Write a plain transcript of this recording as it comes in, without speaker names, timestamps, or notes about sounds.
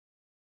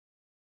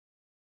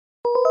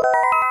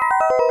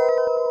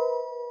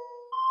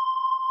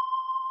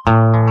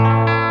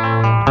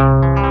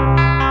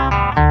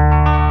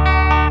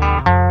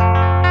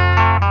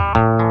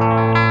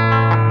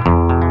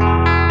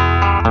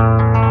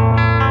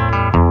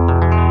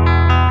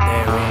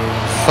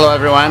Hello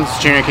everyone,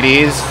 it's Junior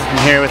Cadiz. I'm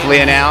here with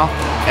Lionel,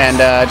 and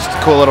just a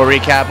cool little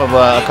recap of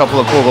a couple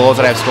of cool goals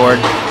that I've scored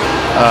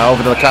over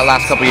the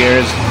last couple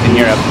years in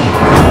Europe.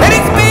 And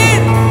it's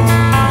been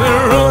the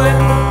ruin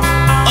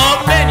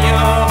of many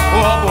a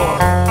poor boy.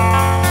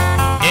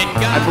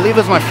 I believe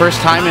it was my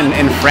first time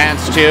in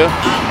France too,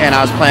 and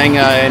I was playing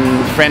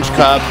in French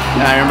Cup,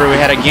 and I remember we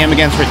had a game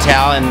against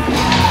Retal, and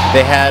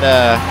they had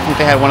I think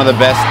they had one of the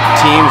best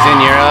teams in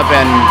Europe,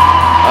 and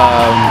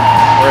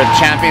were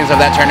champions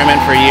of that tournament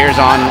for years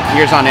on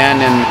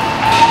end, and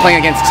playing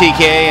against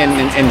TK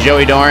and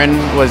Joey Doran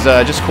was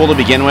just cool to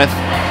begin with.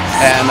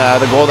 And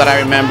the goal that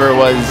I remember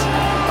was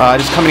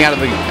just coming out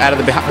of the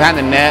behind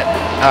the net,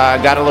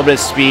 got a little bit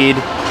of speed.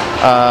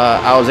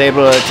 I was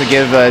able to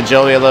give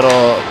Joey a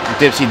little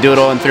dipsy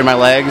doodle and through my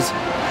legs,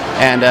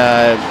 and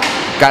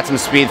got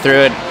some speed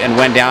through it and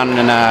went down,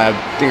 and I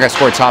think I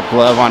scored top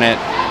glove on it.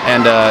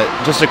 And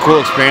just a cool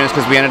experience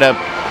because we ended up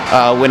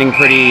winning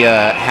pretty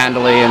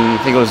handily, and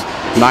I think it was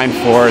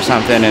 9-4 or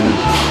something, and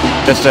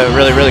just a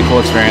really cool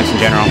experience in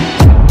general.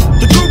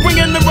 The crew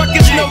bringing the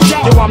ruckus, no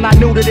doubt. Yo, I'm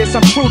not new to this,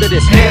 I'm true to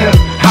this.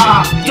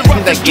 I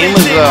think that game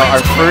was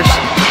our first,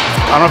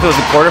 I don't know if it was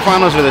the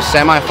quarterfinals or the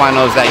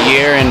semifinals that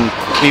year, and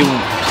we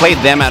played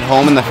them at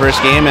home in the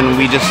first game, and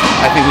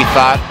I think we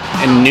thought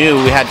and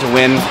knew we had to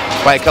win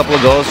by a couple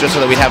of goals just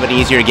so that we'd have an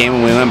easier game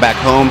when we went back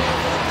home.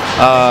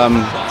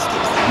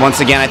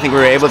 Once again, I think we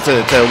were able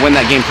to win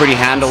that game pretty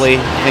handily.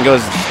 I think it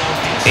was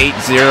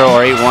 8-0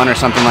 or 8-1 or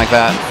something like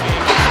that.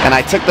 And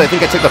I think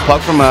I took the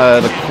puck from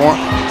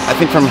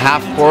from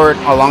half court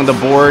along the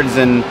boards,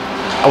 and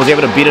I was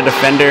able to beat a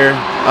defender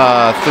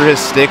through his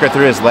stick or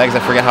through his legs. I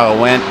forget how it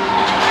went.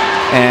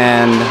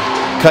 And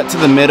cut to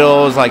the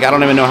middle. I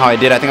don't even know how I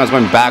did. I think I was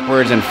going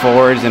backwards and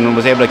forwards, and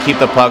was able to keep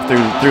the puck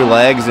through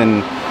legs.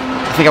 And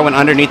I think I went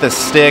underneath the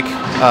stick,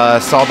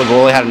 saw the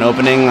goalie had an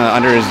opening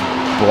under his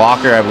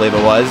blocker, I believe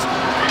it was,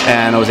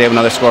 and I was able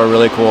to score a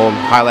really cool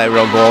highlight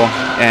reel goal.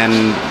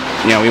 And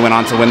we went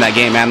on to win that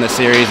game and the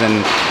series,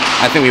 and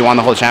I think we won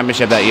the whole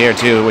championship that year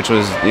too, which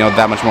was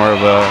that much more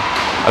of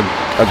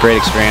a great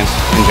experience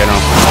in general.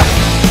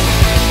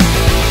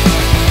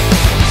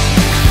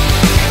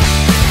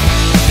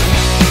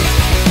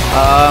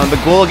 The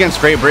goal against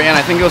Great Britain,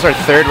 I think it was our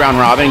third round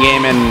robin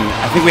game, and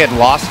I think we had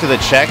lost to the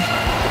Czech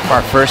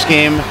for our first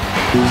game.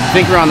 I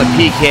think we were on the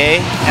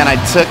PK, and I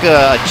took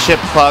a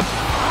chip puck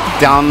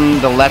down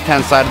the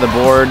left-hand side of the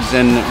boards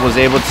and was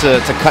able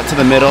to cut to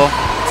the middle.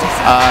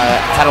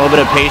 Had a little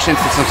bit of patience,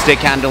 did some stick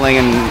handling,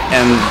 and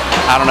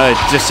I don't know, it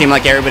just seemed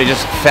like everybody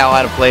just fell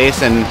out of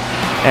place, and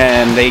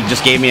they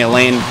just gave me a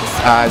lane.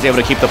 I was able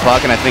to keep the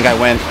puck, and I think I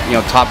went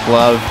top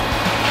glove.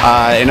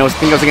 And I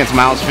think it was against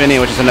Miles Finney,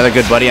 which is another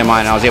good buddy of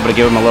mine. I was able to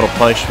give him a little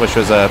push, which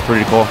was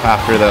pretty cool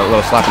after the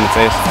little slap in the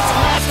face.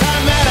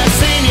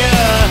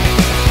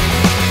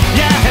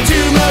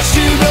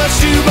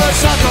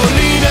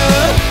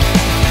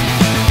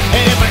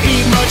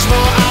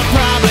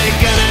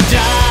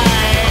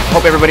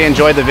 Hope everybody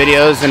enjoyed the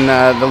videos and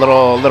the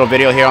little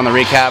video here on the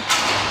recap.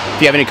 If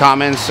you have any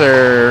comments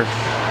or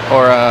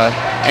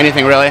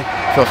anything really,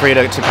 feel free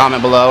to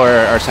comment below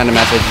or send a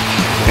message.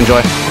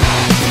 Enjoy.